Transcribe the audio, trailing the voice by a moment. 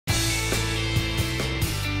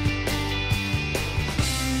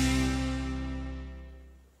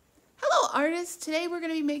artists, today we're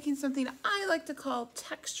going to be making something I like to call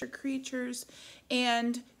texture creatures,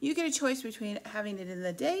 and you get a choice between having it in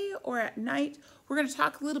the day or at night. We're going to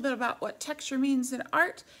talk a little bit about what texture means in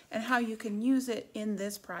art and how you can use it in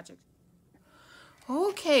this project.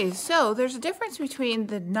 Okay, so there's a difference between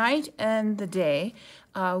the night and the day.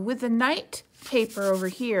 With the night paper over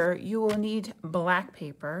here, you will need black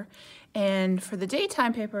paper, and for the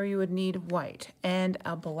daytime paper, you would need white and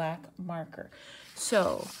a black marker.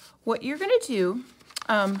 So what you're going to do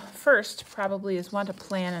first probably is want to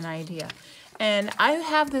plan an idea. And I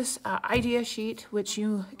have this idea sheet which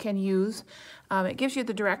you can use. It gives you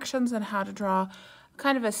the directions on how to draw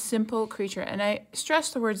kind of a simple creature. And I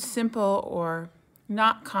stress the word simple or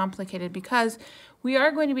not complicated because we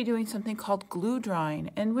are going to be doing something called glue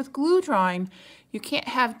drawing. And with glue drawing, you can't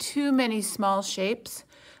have too many small shapes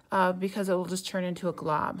because it will just turn into a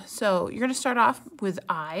glob. So you're going to start off with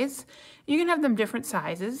eyes. You can have them different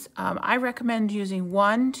sizes. I recommend using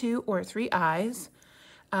 1, 2, or 3 eyes.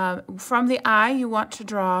 From the eye, you want to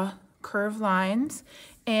draw curved lines,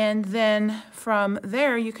 and then from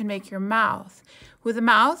there you can make your mouth. With the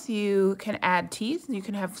mouth, you can add teeth. You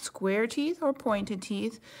can have square teeth or pointed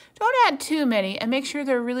teeth. Don't add too many, and make sure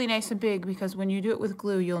they're really nice and big because when you do it with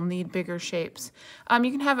glue, you'll need bigger shapes.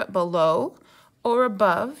 You can have it below or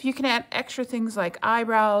above. You can add extra things like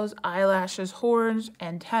eyebrows, eyelashes, horns,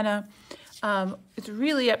 antenna. It's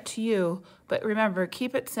really up to you, but remember,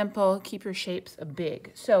 keep it simple, keep your shapes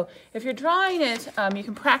big. So if you're drawing it, you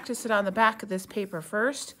can practice it on the back of this paper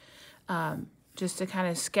first, just to kind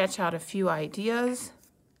of sketch out a few ideas.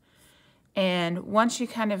 And once you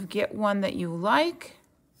kind of get one that you like,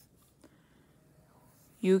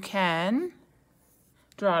 you can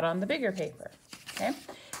draw it on the bigger paper, okay?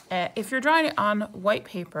 If you're drawing it on white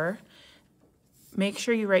paper, make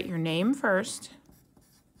sure you write your name first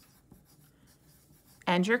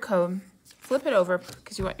and your code. Flip it over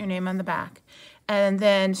because you want your name on the back. And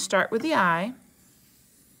then start with the eye,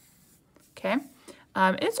 okay?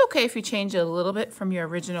 It's okay if you change it a little bit from your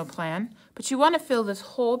original plan, but you want to fill this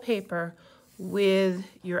whole paper with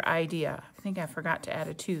your idea. I think I forgot to add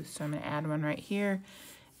a tooth, so I'm going to add one right here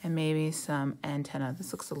and maybe some antenna.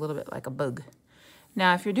 This looks a little bit like a bug.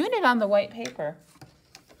 Now, if you're doing it on the white paper,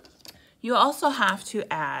 you also have to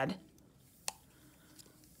add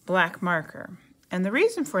black marker. And the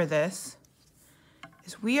reason for this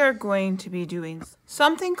is we are going to be doing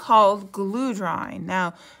something called glue drawing.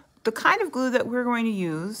 Now, the kind of glue that we're going to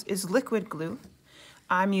use is liquid glue.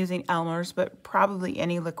 I'm using Elmer's, but probably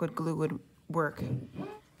any liquid glue would work.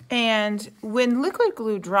 And when liquid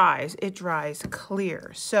glue dries, it dries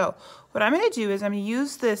clear. So what I'm going to do is I'm going to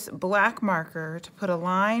use this black marker to put a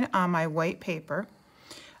line on my white paper.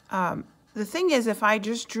 The thing is, if I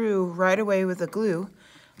just drew right away with the glue,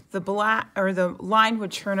 the line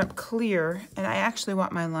would turn up clear, and I actually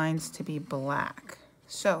want my lines to be black.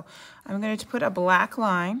 So I'm going to put a black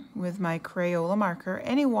line with my Crayola marker.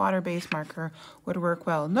 Any water-based marker would work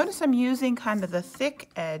well. Notice I'm using kind of the thick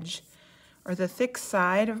edge or the thick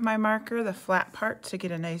side of my marker, the flat part, to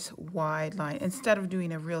get a nice wide line instead of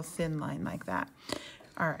doing a real thin line like that.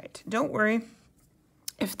 All right, don't worry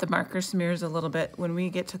if the marker smears a little bit. When we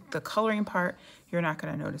get to the coloring part, you're not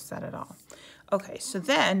going to notice that at all. Okay, so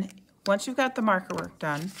then once you've got the marker work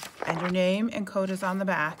done and your name and code is on the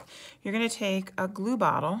back, you're going to take a glue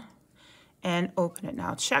bottle and open it.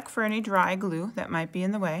 Now check for any dry glue that might be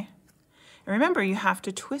in the way. And remember, you have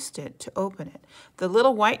to twist it to open it. The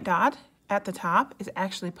little white dot at the top is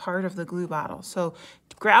actually part of the glue bottle. So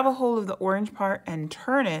grab a hold of the orange part and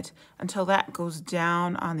turn it until that goes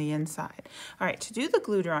down on the inside. All right, to do the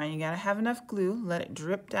glue drawing, you gotta have enough glue, let it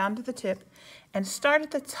drip down to the tip, and start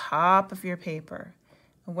at the top of your paper.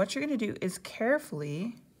 And what you're gonna do is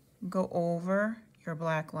carefully go over your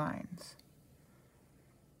black lines.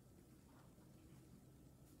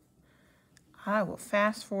 I will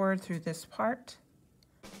fast forward through this part.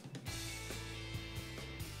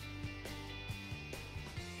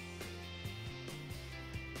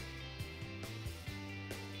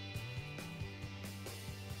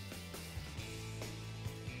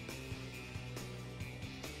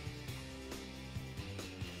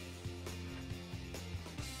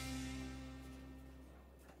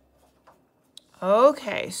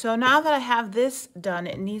 Okay, so now that I have this done,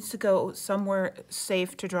 it needs to go somewhere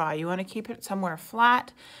safe to dry. You want to keep it somewhere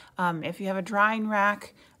flat. If you have a drying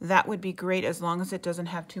rack, that would be great as long as it doesn't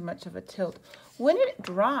have too much of a tilt. When it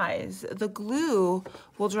dries, the glue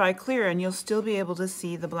will dry clear and you'll still be able to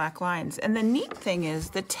see the black lines. And the neat thing is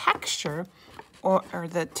the texture or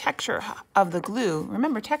the texture of the glue,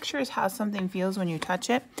 remember texture is how something feels when you touch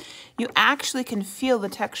it. You actually can feel the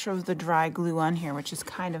texture of the dry glue on here, which is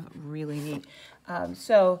kind of really neat.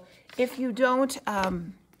 So if you don't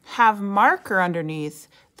have marker underneath,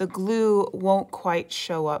 the glue won't quite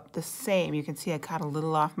show up the same. You can see I cut a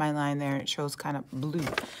little off my line there. It shows kind of blue.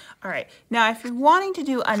 All right, now if you're wanting to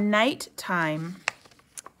do a nighttime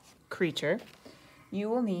creature, you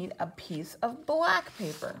will need a piece of black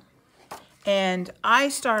paper. And I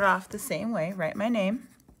start off the same way, write my name.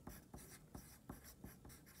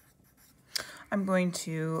 I'm going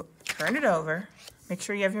to turn it over. Make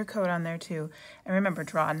sure you have your coat on there too. And remember,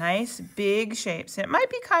 draw nice big shapes. It might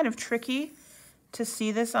be kind of tricky to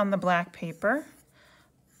see this on the black paper,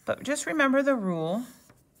 but just remember the rule.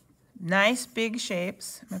 Nice big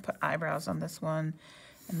shapes. I'm gonna put eyebrows on this one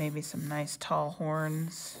and maybe some nice tall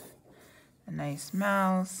horns, a nice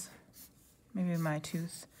mouth. Maybe my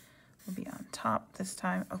tooth will be on top this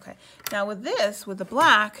time. Okay, now with this, with the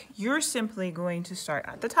black, you're simply going to start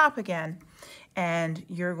at the top again, and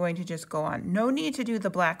you're going to just go on. No need to do the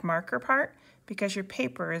black marker part because your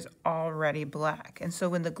paper is already black. And so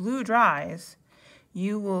when the glue dries,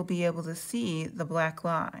 you will be able to see the black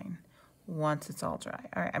line once it's all dry.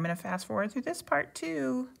 All right, I'm gonna fast forward through this part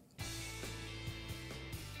too.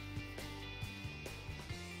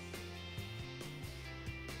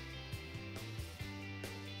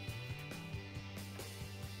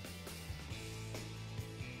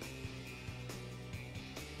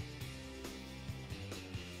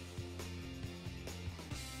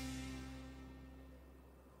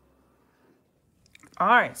 All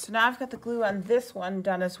right, so now I've got the glue on this one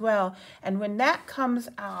done as well. And when that comes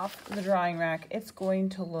off the drying rack, it's going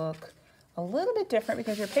to look a little bit different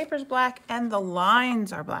because your paper's black and the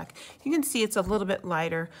lines are black. You can see it's a little bit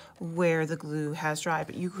lighter where the glue has dried,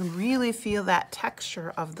 but you can really feel that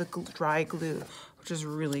texture of the dry glue, which is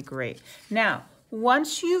really great. Now,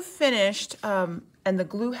 once you've finished and the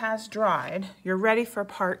glue has dried, you're ready for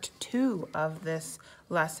part 2 of this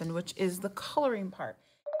lesson, which is the coloring part.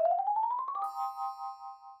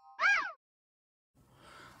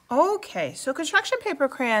 Okay, so construction paper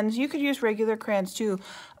crayons, you could use regular crayons too,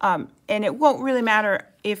 and it won't really matter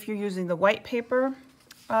if you're using the white paper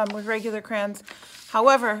with regular crayons.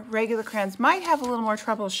 However, regular crayons might have a little more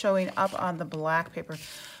trouble showing up on the black paper.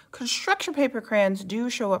 Construction paper crayons do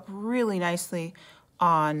show up really nicely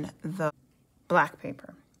on the black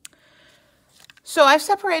paper. So I've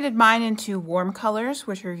separated mine into warm colors,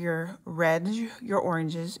 which are your reds, your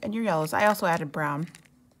oranges, and your yellows. I also added brown.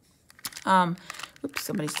 Oops,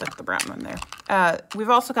 somebody stuck the brown one there.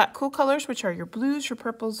 We've also got cool colors, which are your blues, your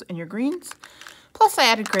purples, and your greens. Plus I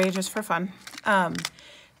added gray just for fun.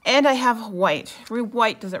 And I have white.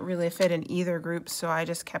 White doesn't really fit in either group, so I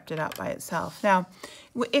just kept it out by itself. Now,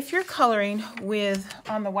 if you're coloring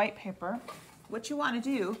on the white paper, what you want to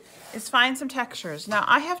do is find some textures. Now,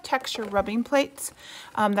 I have texture rubbing plates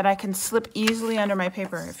that I can slip easily under my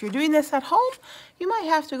paper. If you're doing this at home, you might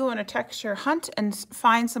have to go on a texture hunt and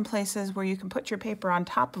find some places where you can put your paper on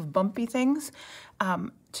top of bumpy things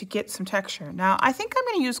to get some texture. Now, I think I'm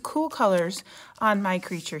going to use cool colors on my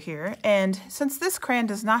creature here. And since this crayon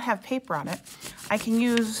does not have paper on it, I can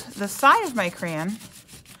use the side of my crayon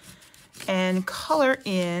and color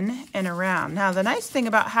in and around. Now, the nice thing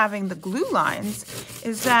about having the glue lines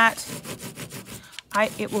is that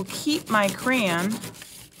it will keep my crayon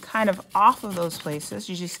kind of off of those places.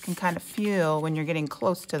 You just can kind of feel when you're getting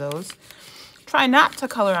close to those. Try not to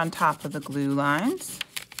color on top of the glue lines.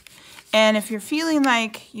 And if you're feeling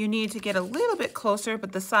like you need to get a little bit closer,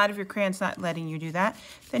 but the side of your crayon's not letting you do that,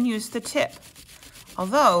 then use the tip.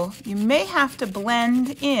 Although, you may have to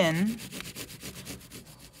blend in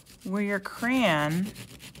where your crayon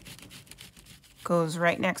goes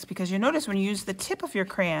right next, because you notice when you use the tip of your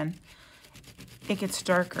crayon, it gets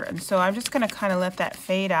darker. And so I'm just going to kind of let that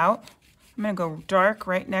fade out. I'm going to go dark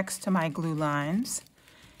right next to my glue lines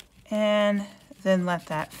and then let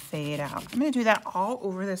that fade out. I'm going to do that all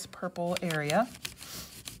over this purple area.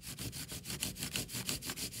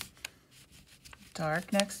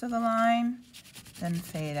 Dark next to the line, then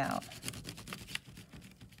fade out.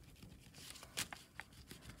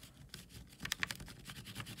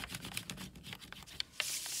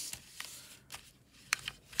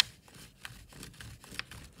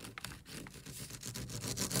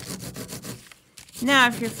 Now,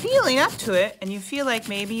 if you're feeling up to it and you feel like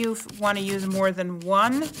maybe you want to use more than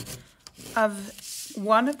one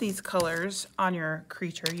of these colors on your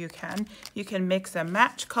creature, you can. You can mix and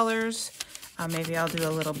match colors. Maybe I'll do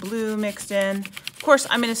a little blue mixed in. Of course,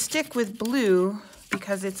 I'm going to stick with blue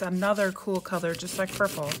because it's another cool color, just like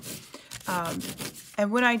purple. And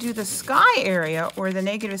when I do the sky area or the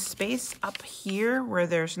negative space up here where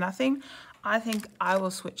there's nothing, I think I will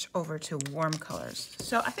switch over to warm colors.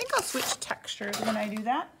 So I think I'll switch textures when I do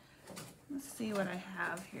that. Let's see what I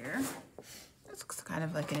have here. This looks kind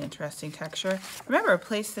of like an interesting texture. Remember,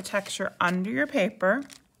 place the texture under your paper.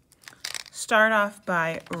 Start off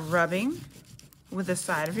by rubbing with the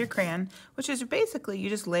side of your crayon, which is basically you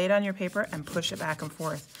just lay it on your paper and push it back and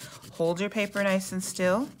forth. Hold your paper nice and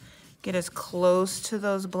still. Get as close to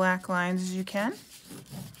those black lines as you can.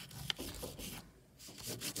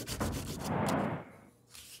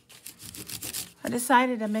 I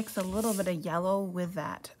decided to mix a little bit of yellow with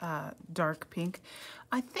that dark pink.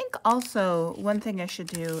 I think also one thing I should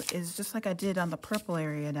do is, just like I did on the purple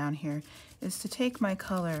area down here, is to take my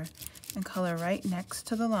color and color right next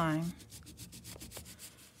to the line.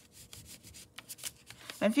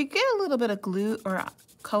 And if you get a little bit of glue or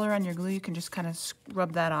color on your glue, you can just kind of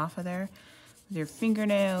rub that off of there with your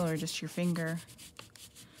fingernail or just your finger.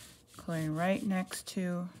 Coloring right next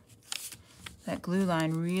to that glue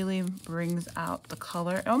line really brings out the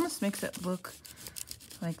color. It almost makes it look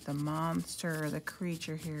like the monster or the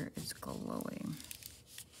creature here is glowing.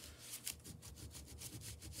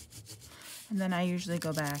 And then I usually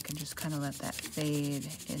go back and just kind of let that fade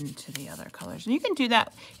into the other colors. And you can do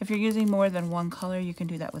that if you're using more than one color. You can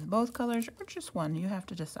do that with both colors or just one. You have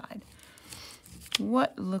to decide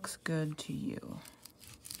what looks good to you.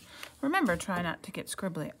 Remember, try not to get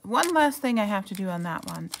scribbly. One last thing I have to do on that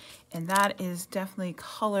one, and that is definitely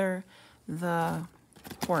color the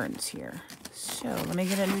horns here. So let me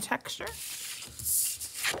get a new texture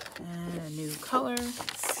and a new color.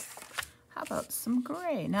 How about some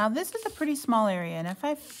gray? Now this is a pretty small area, and if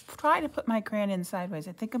I try to put my crayon in sideways,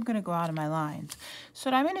 I think I'm gonna go out of my lines. So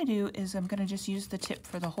what I'm gonna do is I'm gonna just use the tip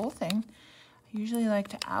for the whole thing. I usually like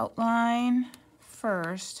to outline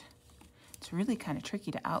first. It's really kind of tricky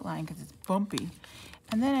to outline because it's bumpy.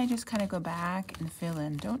 And then I just kind of go back and fill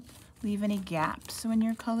in. Don't leave any gaps when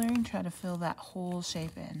you're coloring. Try to fill that whole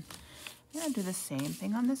shape in. And I'll do the same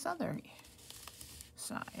thing on this other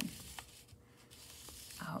side.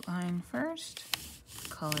 Outline first,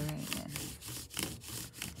 color it in.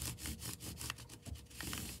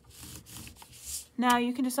 Now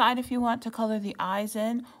you can decide if you want to color the eyes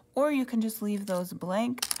in, or you can just leave those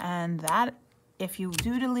blank, and that, if you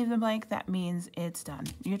do to leave them blank, that means it's done.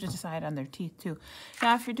 You have to decide on their teeth too.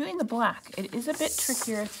 Now, if you're doing the black, it is a bit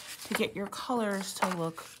trickier to get your colors to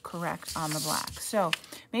look correct on the black. So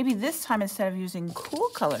maybe this time, instead of using cool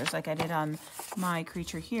colors like I did on my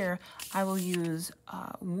creature here, I will use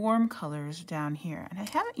warm colors down here. And I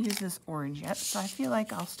haven't used this orange yet, so I feel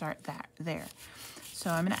like I'll start that there. So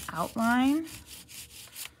I'm gonna outline.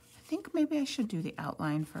 I think maybe I should do the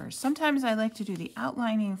outline first. Sometimes I like to do the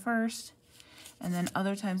outlining first, and then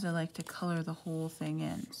other times I like to color the whole thing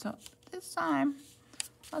in. So this time,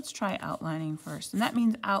 let's try outlining first. And that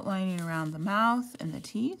means outlining around the mouth and the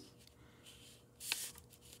teeth.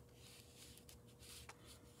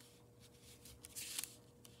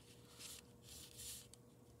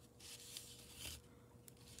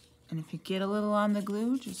 And if you get a little on the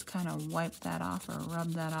glue, just kind of wipe that off or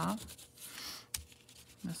rub that off.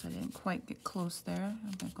 Unless I didn't quite get close there.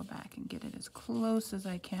 I'm gonna go back and get it as close as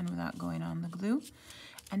I can without going on the glue.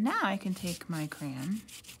 And now I can take my crayon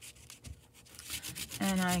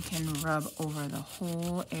and I can rub over the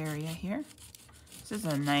whole area here. This is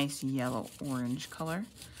a nice yellow-orange color.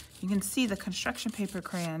 You can see the construction paper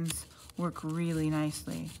crayons work really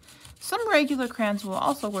nicely. Some regular crayons will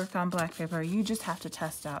also work on black paper. You just have to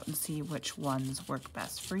test out and see which ones work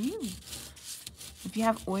best for you. If you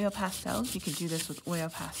have oil pastels, you could do this with oil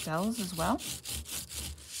pastels as well.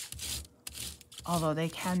 Although they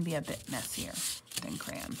can be a bit messier than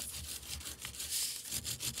crayons.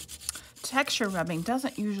 Texture rubbing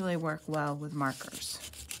doesn't usually work well with markers.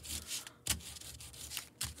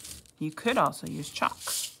 You could also use chalk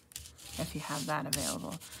if you have that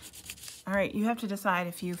available. All right, you have to decide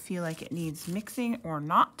if you feel like it needs mixing or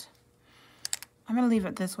not. I'm gonna leave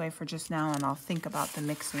it this way for just now, and I'll think about the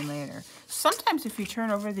mixing later. Sometimes if you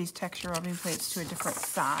turn over these texture rubbing plates to a different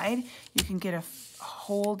side, you can get a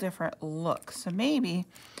whole different look. So maybe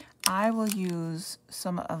I will use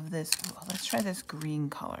some of this. Oh, let's try this green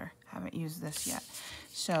color. Haven't used this yet.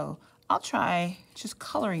 So I'll try just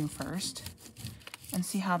coloring first and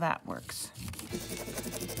see how that works.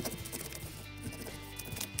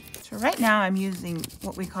 So right now I'm using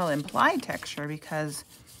what we call implied texture, because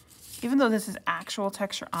even though this is actual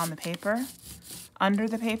texture on the paper, under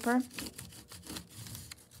the paper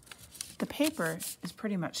is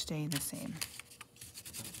pretty much staying the same.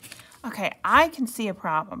 Okay, I can see a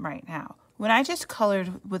problem right now. When I just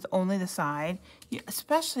colored with only the side,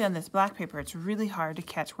 especially on this black paper, it's really hard to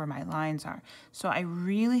catch where my lines are. So I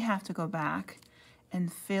really have to go back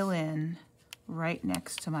and fill in right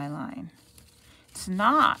next to my line. It's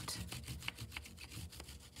not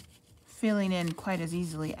filling in quite as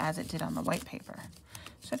easily as it did on the white paper.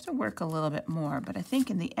 So I have to work a little bit more, but I think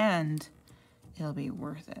in the end, it'll be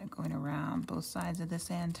worth it, going around both sides of this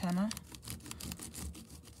antenna.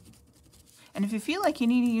 And if you feel like you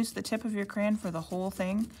need to use the tip of your crayon for the whole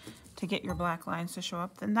thing to get your black lines to show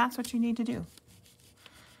up, then that's what you need to do.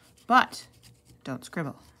 But don't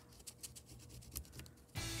scribble.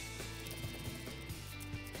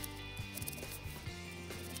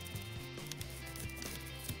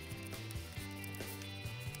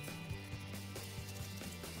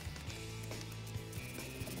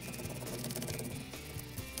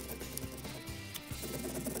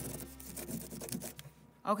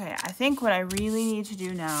 Okay, I think what I really need to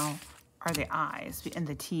do now are the eyes and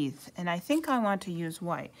the teeth, and I think I want to use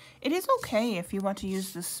white. It is okay if you want to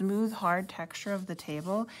use the smooth, hard texture of the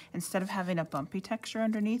table instead of having a bumpy texture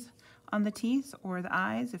underneath on the teeth or the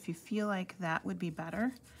eyes. If you feel like that would be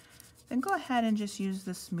better, then go ahead and just use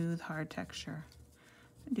the smooth, hard texture.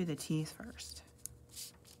 I'll do the teeth first.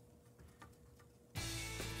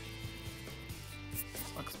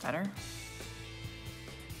 Looks better.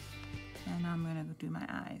 And I'm going to do my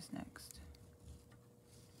eyes next.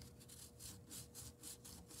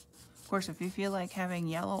 Of course, if you feel like having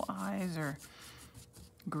yellow eyes or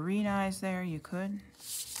green eyes there, you could.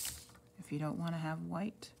 If you don't want to have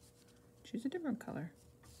white, choose a different color.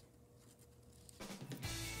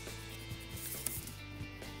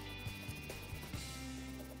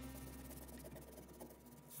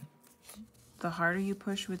 The harder you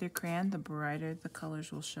push with your crayon, the brighter the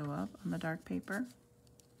colors will show up on the dark paper.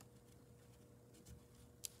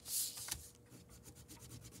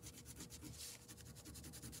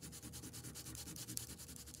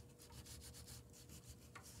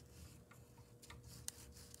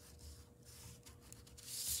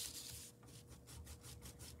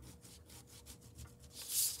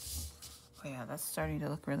 Oh yeah, that's starting to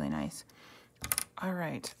look really nice. All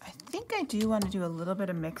right, I think I do want to do a little bit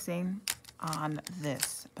of mixing on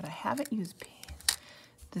this, but I haven't used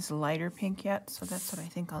this lighter pink yet, so that's what I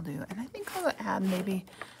think I'll do. And I think I'll add maybe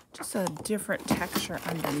just a different texture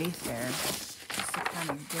underneath there, just to kind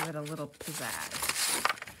of give it a little pizzazz.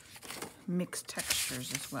 Mixed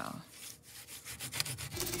textures as well.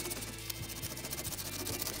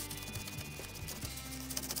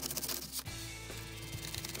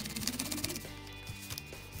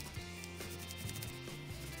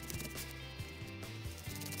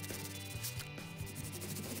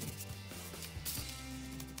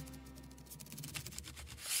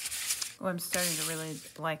 Oh, I'm starting to really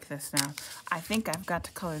like this now. I think I've got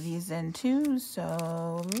to color these in too,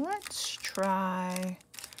 so let's try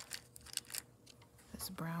this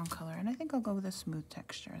brown color. And I think I'll go with a smooth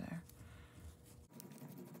texture there.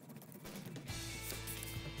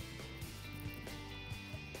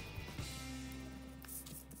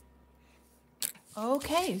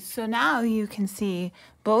 Okay, so now you can see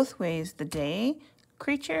both ways, the day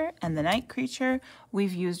creature and the night creature.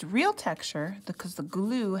 We've used real texture because the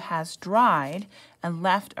glue has dried and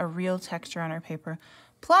left a real texture on our paper.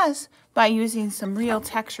 Plus, by using some real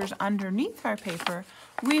textures underneath our paper,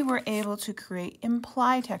 we were able to create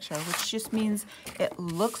implied texture, which just means it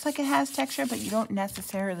looks like it has texture, but you don't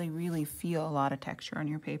necessarily really feel a lot of texture on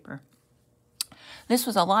your paper. This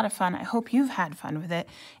was a lot of fun. I hope you've had fun with it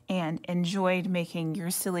and enjoyed making your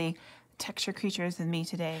silly texture creatures with me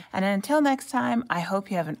today. And until next time, I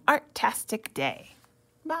hope you have an art-tastic day.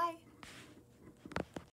 Bye.